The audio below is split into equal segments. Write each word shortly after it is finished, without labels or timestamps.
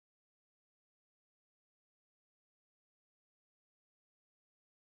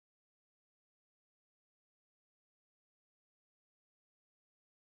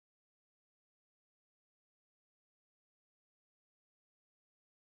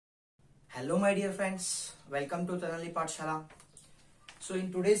Hello my dear friends, welcome to Tanali Pathshala. So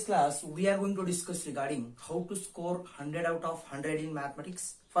in today's class we are going to discuss regarding how to score 100 out of 100 in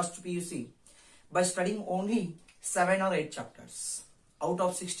mathematics first PUC by studying only 7 or 8 chapters. Out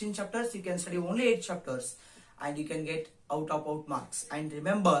of 16 chapters you can study only 8 chapters and you can get out marks. And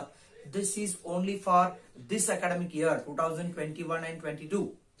remember, this is only for this academic year 2021 and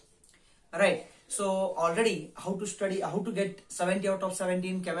 22. Alright, so already how to get 70 out of 70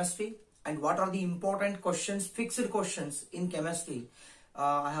 in chemistry and what are the important questions, fixed questions in chemistry.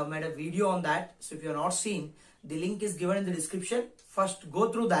 I have made a video on that. So if you have not seen, the link is given in the description. First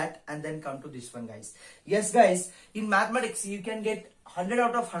go through that and then come to this one, guys. Yes guys, in mathematics you can get 100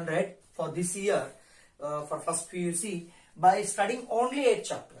 out of 100 for this year for first PUC by studying only 8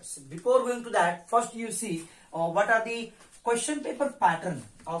 chapters. Before going to that, first you see what are the question paper pattern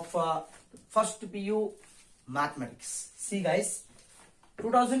of first PU mathematics. See guys,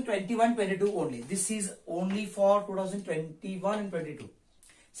 2021-22 only. This is only for 2021 and 22.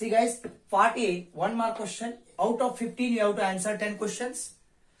 See guys, part A, 1 mark question. Out of 15 you have to answer 10 questions.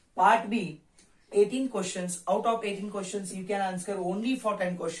 Part B, 18 questions. Out of 18 questions you can answer only for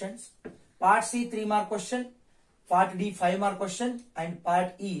 10 questions. Part C, 3 mark question. Part D, 5 mark question. And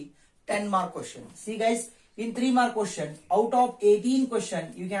part E, 10 mark question. See guys, in 3 mark question, out of 18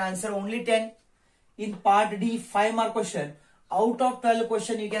 question you can answer only 10. In part D, 5 mark question, out of 12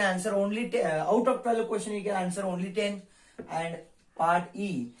 question you can answer only 10. Out of 12 question you can answer only 10. And part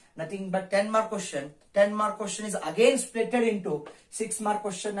E, nothing but 10 mark question. 10 mark question is again split into 6 mark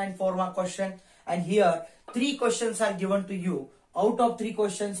question and 4 mark question. And here 3 questions are given to you. Out of 3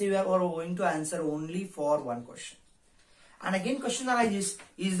 questions you are going to answer only for 1 question. And again question arises,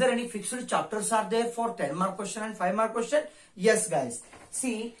 is there any fixed chapters are there for 10 mark question and 5 mark question? Yes guys.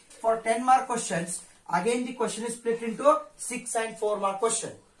 See, for 10 mark questions, again the question is split into 6 and 4 mark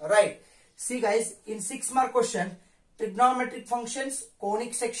question. Right. See guys, in 6 mark question, trigonometric functions,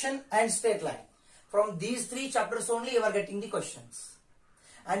 conic section and straight line. From these 3 chapters only you are getting the questions.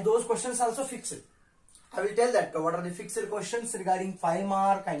 And those questions also fixed. I will tell that what are the fixed questions regarding 5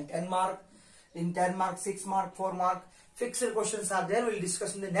 mark and 10 mark. In 10 mark, 6 mark, 4 mark. Fixed questions are there. We will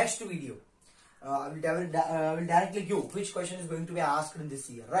discuss in the next video. I will directly give which question is going to be asked in this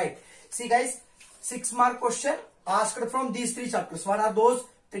year. Right. See guys, 6 mark question asked from these 3 chapters. What are those?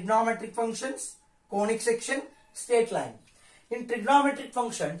 Trigonometric functions, conic section, straight line. In trigonometric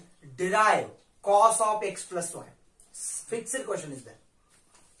function, derive cos of x plus y. Fixed question is there.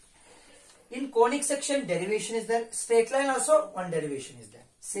 In conic section, derivation is there. Straight line also, one derivation is there.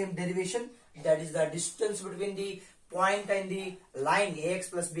 Same derivation, that is the distance between the point and the line ax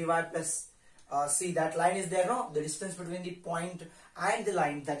plus by plus see, that line is there, no? The distance between the point and the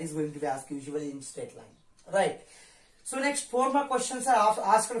line, that is going to be asked usually in straight line. Right. So next 4 more questions are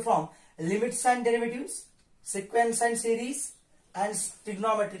asked from limits and derivatives, sequence and series, and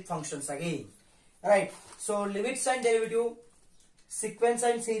trigonometric functions again. Right. So limits and derivative, sequence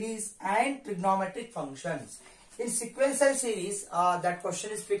and series, and trigonometric functions. In sequence and series, that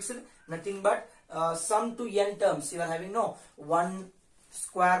question is fixed, nothing but sum to n terms. You are having 1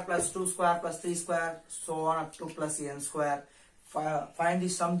 square plus 2 square plus 3 square, so on up to plus n square. Find the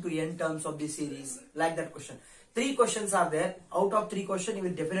sum to n terms of the series, like that question. 3 questions are there. Out of 3 questions, you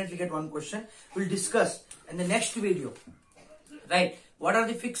will definitely get 1 question. We will discuss in the next video. Right. What are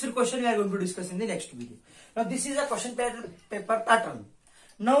the fixed questions we are going to discuss in the next video. Now this is a question paper pattern.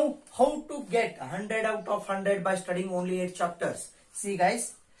 Now how to get 100 out of 100 by studying only 8 chapters. See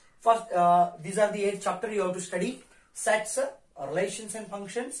guys, first these are the 8 chapters you have to study. Sets, relations and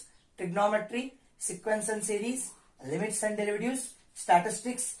functions, trigonometry, sequence and series, limits and derivatives,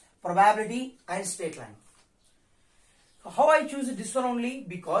 statistics, probability and straight line. How I choose this one only?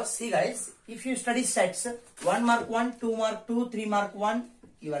 Because see guys, if you study sets, 1 mark 1, 2 mark 2, 3 mark 1,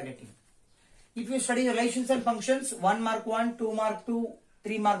 you are getting. If you study relations and functions, 1 mark 1, 2 mark 2,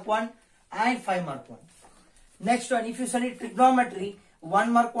 3 mark 1 and 5 mark 1. Next one, if you study trigonometry,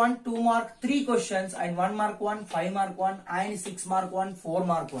 1 mark 1, 2 mark 3 questions and 1 mark 1, 5 mark 1 and 6 mark 1, 4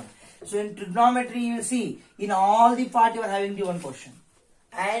 mark 1. So in trigonometry you will see in all the part you are having the 1 question.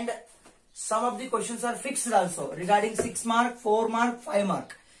 And some of the questions are fixed also regarding 6 mark, 4 mark, 5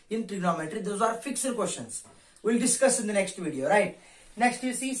 mark. In trigonometry those are fixed questions. We will discuss in the next video, right? Next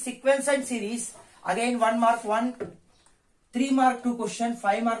you see sequence and series. Again 1 mark 1, 3 mark 2 question,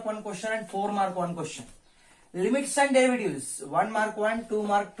 5 mark 1 question and 4 mark 1 question. Limits and derivatives, 1 mark 1, 2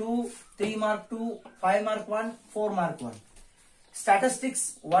 mark 2, 3 mark 2, 5 mark 1, 4 mark 1.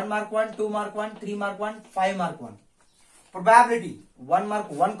 Statistics, 1 mark 1, 2 mark 1, 3 mark 1, 5 mark 1. Probability, 1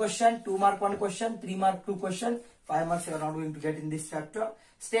 mark 1 question, 2 mark 1 question, 3 mark 2 question, 5 marks you are not going to get in this chapter.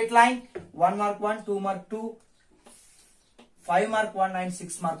 Straight line, 1 mark 1, 2 mark 2, 5 mark 1 and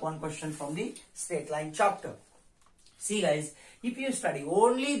 6 mark 1 question from the straight line chapter. See guys, if you study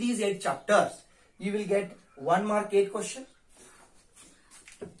only these 8 chapters, you will get 1 mark 8 question,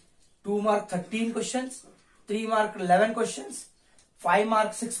 2 mark 13 questions, 3 mark 11 questions, 5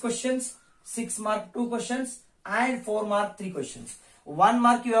 mark 6 questions, 6 mark 2 questions and 4 mark 3 questions. 1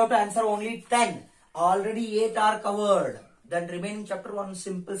 mark you have to answer only 10. Already 8 are covered. Then remaining chapter 1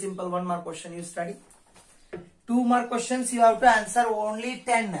 simple 1 mark question you study. 2 mark questions you have to answer only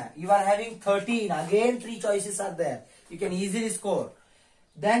 10. You are having 13. Again 3 choices are there. You can easily score.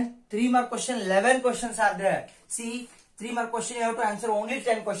 Then 3 mark question, 11 questions are there. See, 3 mark question you have to answer only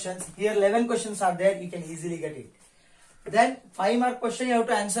 10 questions. Here 11 questions are there. You can easily get it. Then 5 mark question you have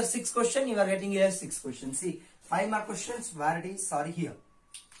to answer 6 questions. You are getting here 6 questions. See, 5 mark questions where it is, sorry, here.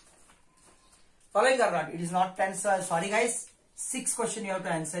 Following or not? It is not 10. Sorry guys. 6 questions you have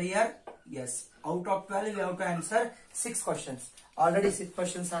to answer here. Yes. Out of 12 you have to answer 6 questions. Already 6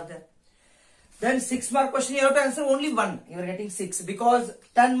 questions are there. Then 6 mark question you have to answer only 1. You are getting 6 because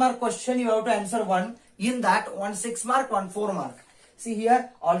 10 mark question you have to answer 1. In that 1 6 mark, 1 4 mark. See here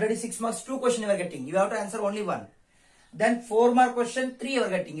already 6 marks 2 question you are getting. You have to answer only 1. Then 4 mark question 3 you are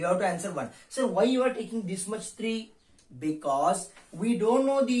getting. You have to answer 1. So why you are taking this much 3? Because we don't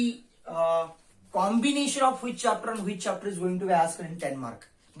know the combination of which chapter and which chapter is going to be asked in 10 mark.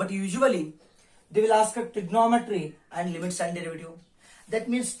 But usually they will ask a trigonometry and limits and derivative. That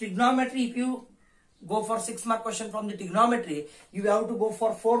means trigonometry, if you go for 6 mark question from the trigonometry, you have to go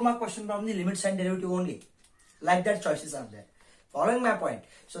for 4 mark question from the limits and derivative only. Like that choices are there. Following my point.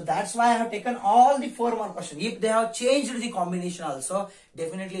 So that's why I have taken all the 4 mark question. If they have changed the combination also,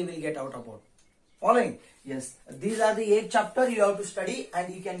 definitely will get out of board. Following. Yes. These are the 8 chapters you have to study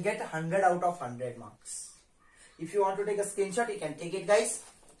and you can get 100 out of 100 marks. If you want to take a screenshot, you can take it guys.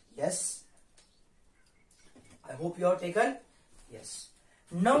 Yes. I hope you have taken. Yes.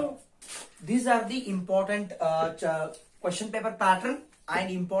 Now, these are the important question paper pattern and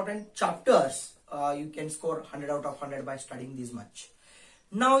important chapters. You can score 100 out of 100 by studying this much.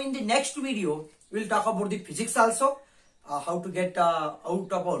 Now, in the next video, we will talk about the physics also. How to get out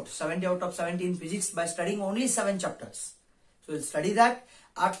about 70 out of 70 in physics by studying only 7 chapters. So, we'll study that.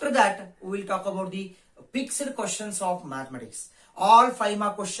 After that, we will talk about the fixed questions of mathematics. All 5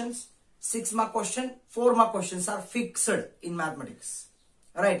 mark questions, 6 mark question, 4 mark questions are fixed in mathematics.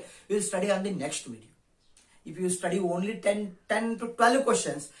 Alright, we will study on the next video. If you study only 10 to 12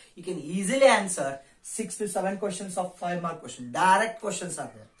 questions, you can easily answer 6 to 7 questions of 5 mark question. Direct questions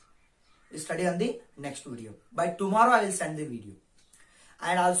are there. We study on the next video. By tomorrow, I will send the video.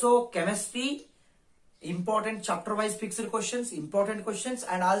 And also chemistry, important chapter wise fixed questions, important questions,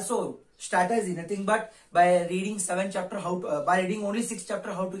 and also strategy, nothing but by reading 7 chapter, by reading only 6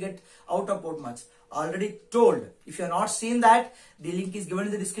 chapter, how to get out of board marks. Already told. If you have not seen that, the link is given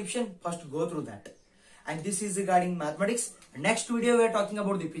in the description. First go through that. And this is regarding mathematics. Next video we are talking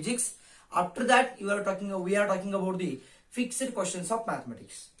about the physics. After that we are talking about the fixed questions of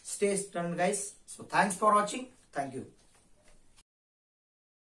mathematics. Stay tuned guys. So thanks for watching. Thank you.